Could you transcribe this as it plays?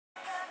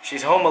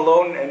She's home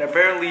alone and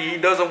apparently he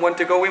doesn't want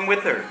to go in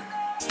with her.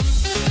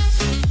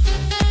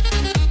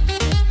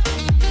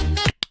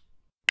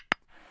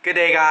 Good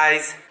day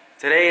guys.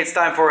 Today it's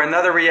time for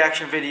another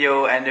reaction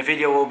video, and the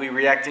video we'll be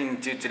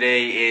reacting to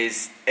today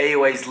is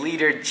AOA's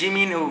leader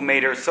Jimin, who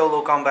made her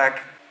solo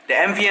comeback. The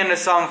MV and the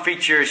song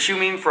feature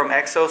XIUMIN from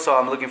EXO, so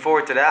I'm looking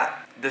forward to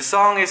that. The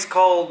song is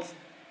called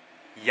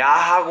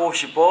야하고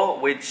싶어,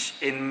 which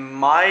in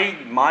my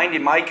mind,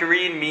 in my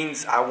Korean,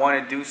 means I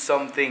want to do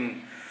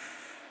something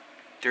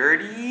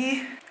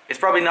dirty. It's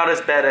probably not as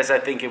bad as I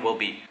think it will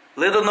be.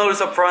 Little notice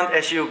up front,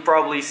 as you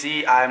probably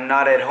see, I'm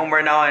not at home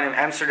right now. I'm in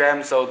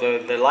Amsterdam, so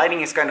the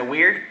lighting is kind of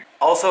weird.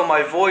 Also,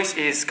 my voice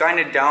is kind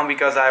of down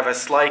because I have a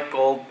slight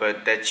cold,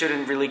 but that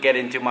shouldn't really get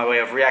into my way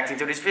of reacting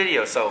to this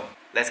video, so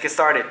let's get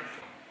started.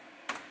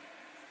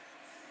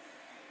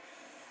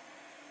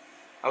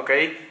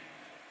 Okay.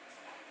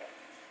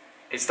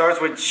 It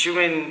starts with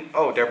XIUMIN.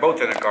 Oh, they're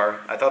both in a car.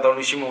 I thought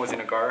only XIUMIN was in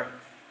a car.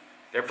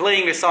 They're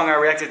playing the song I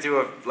reacted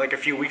to like a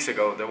few weeks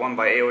ago, the one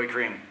by AOA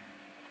Cream.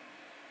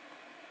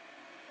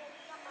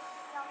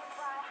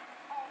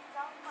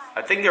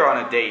 I think they're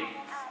on a date.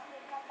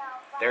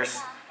 There's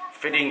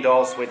fitting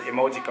dolls with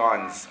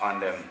emoticons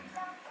on them.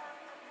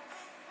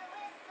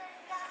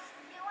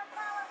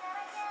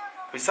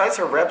 Besides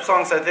her rap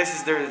songs, I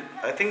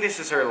think this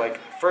is her like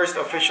first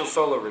official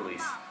solo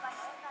release.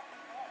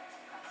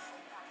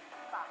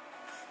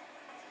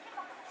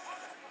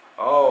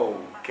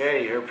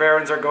 Okay, her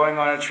parents are going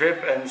on a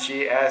trip and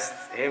she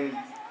asked him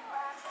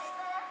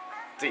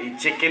to eat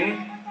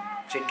chicken.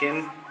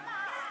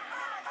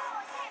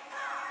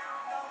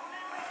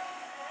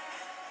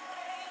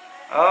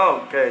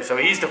 Okay, so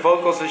he's the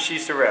vocals and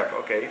she's the rap.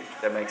 Okay,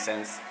 that makes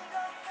sense.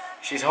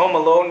 She's home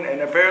alone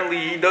and apparently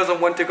he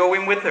doesn't want to go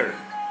in with her.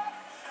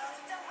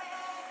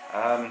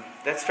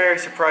 That's very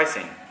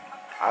surprising.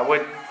 I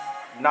would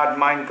not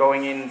mind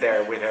going in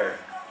there with her.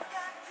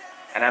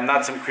 And I'm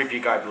not some creepy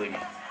guy, believe me.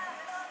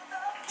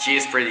 She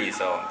is pretty,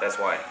 so that's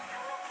why.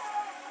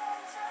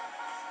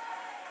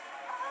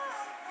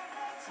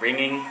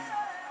 Ringing.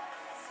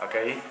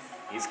 Okay,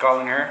 he's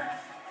calling her.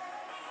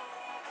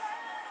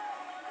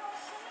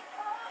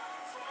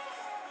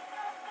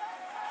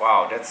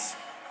 Wow, that's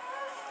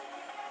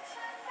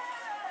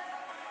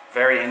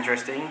very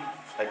interesting.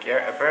 Like,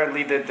 yeah,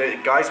 apparently the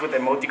guys with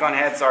emoticon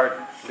heads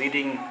are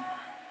leading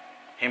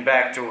him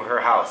back to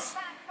her house.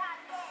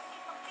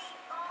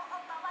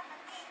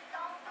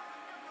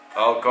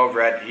 Oh, go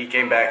red. He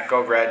came back.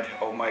 Go red.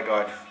 Oh my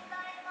god.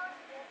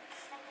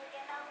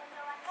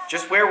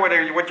 Just wear what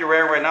you're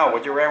wearing right now.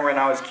 What you're wearing right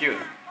now is cute.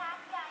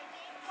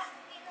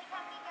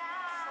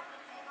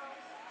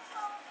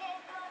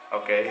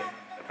 Okay.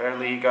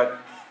 Apparently he got...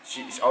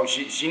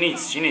 She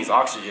needs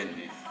oxygen.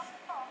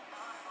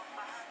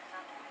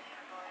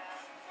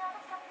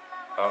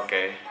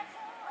 Okay.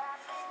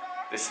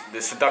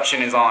 The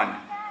seduction is on.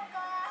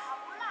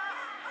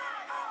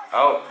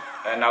 Oh,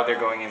 and now they're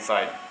going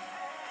inside.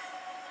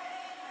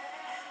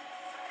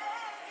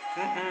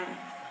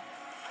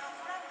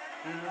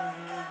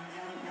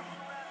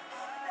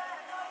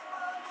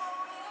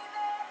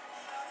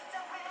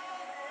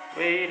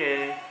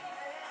 Wait.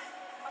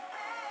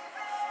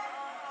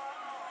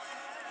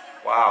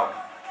 Wow,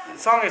 the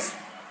song is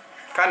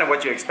kind of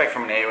what you expect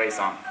from an AOA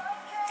song.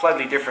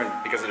 Slightly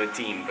different because of the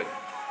team, but.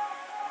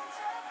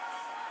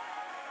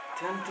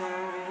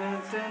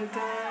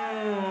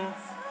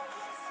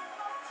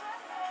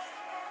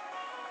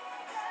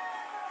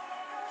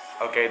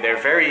 Okay, they're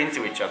very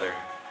into each other.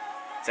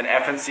 It's an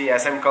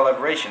FNC-SM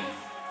collaboration.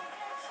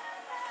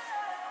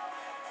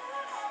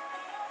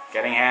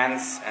 Getting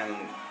hands and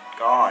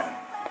gone.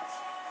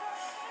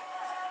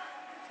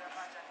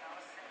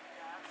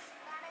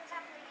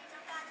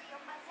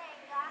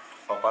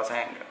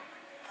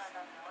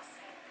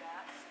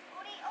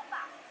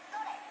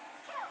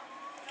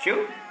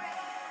 Cute?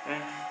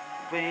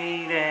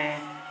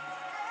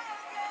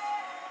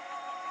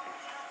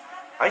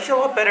 He's a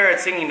lot better at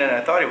singing than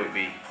I thought he would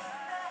be.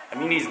 I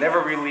mean, he's never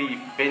really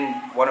been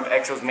one of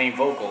EXO's main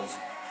vocals.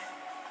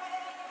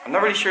 I'm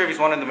not really sure if he's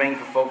one of the main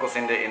vocals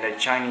in the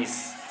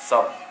Chinese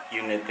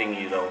sub-unit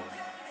thingy though.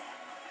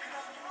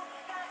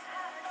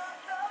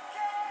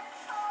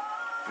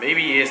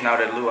 Maybe he is now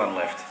that Luan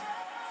left.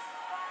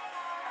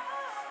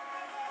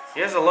 He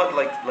has a lot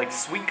like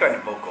sweet kind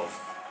of vocals.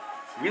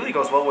 Really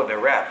goes well with their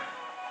rap.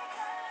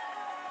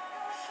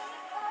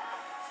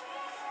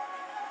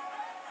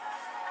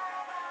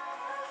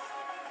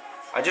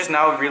 I just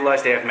now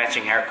realized they have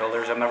matching hair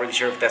colors. I'm not really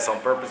sure if that's on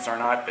purpose or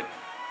not, but...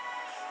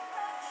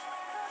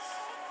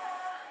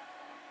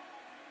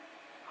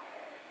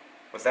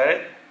 Was that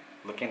it?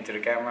 Look into the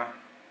camera.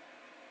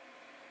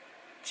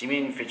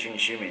 Jimin featuring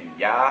XIUMIN.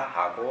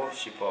 야하고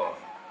싶어.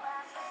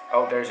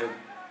 Oh, there's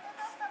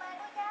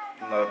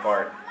another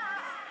part.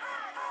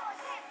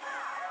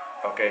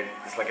 Okay,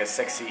 it's like a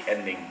sexy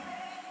ending.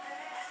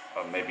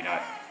 Or maybe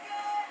not.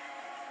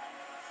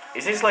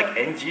 Is this like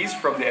NGs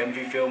from the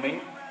MV filming?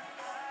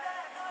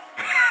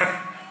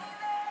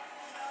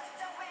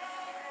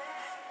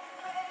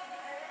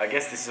 I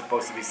guess this is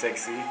supposed to be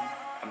sexy.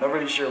 I'm not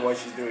really sure why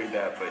she's doing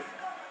that, but...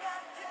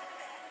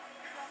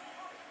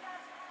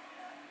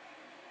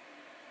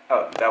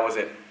 Oh, that was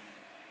it.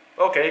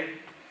 Okay,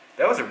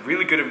 that was a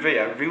really good MV.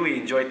 I really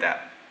enjoyed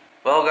that.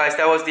 Well guys,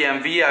 that was the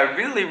MV. I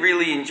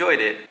really enjoyed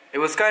it. It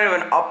was kind of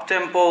an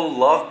up-tempo,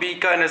 love beat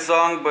kind of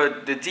song,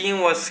 but the theme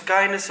was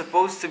kind of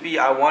supposed to be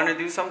I want to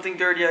do something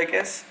dirty, I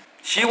guess.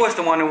 She was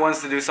the one who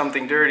wants to do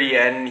something dirty,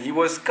 and he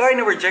was kind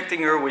of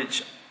rejecting her,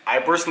 which I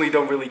personally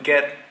don't really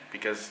get,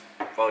 because,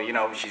 well, you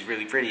know, she's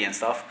really pretty and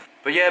stuff.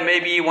 But yeah,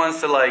 maybe he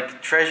wants to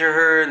like treasure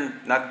her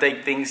and not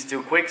take things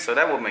too quick, so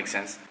that would make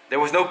sense. There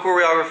was no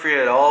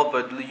choreography at all,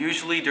 but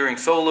usually during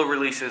solo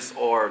releases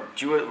or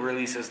duet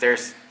releases,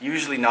 there's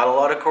usually not a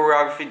lot of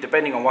choreography,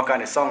 depending on what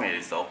kind of song it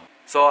is though.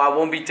 So I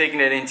won't be taking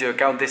it into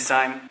account this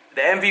time.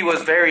 The MV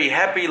was very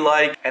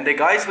happy-like, and the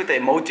guys with the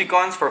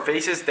emoticons for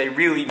faces, they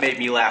really made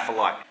me laugh a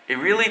lot. It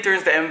really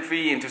turns the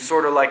MV into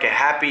sort of like a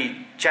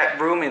happy chat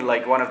room in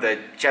like one of the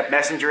chat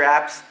messenger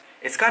apps.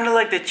 It's kind of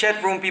like the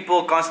chat room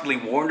people constantly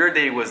warned her that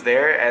he was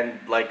there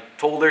and like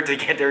told her to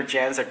get her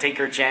chance or take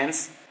her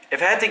chance.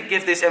 If I had to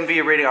give this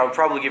MV a rating, I would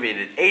probably give it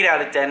an 8 out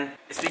of 10.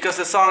 It's because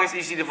the song is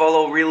easy to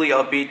follow, really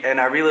upbeat,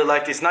 and I really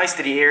liked it. It's nice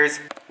to the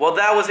ears. Well,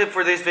 that was it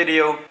for this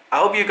video. I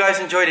hope you guys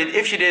enjoyed it.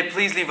 If you did,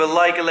 please leave a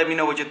like and let me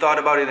know what you thought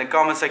about it in the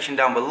comment section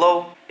down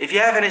below. If you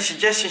have any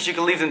suggestions, you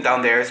can leave them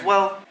down there as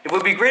well. It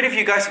would be great if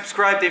you guys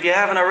subscribed if you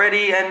haven't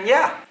already, and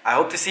yeah, I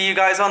hope to see you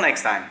guys all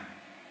next time.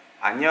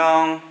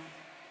 Annyeong!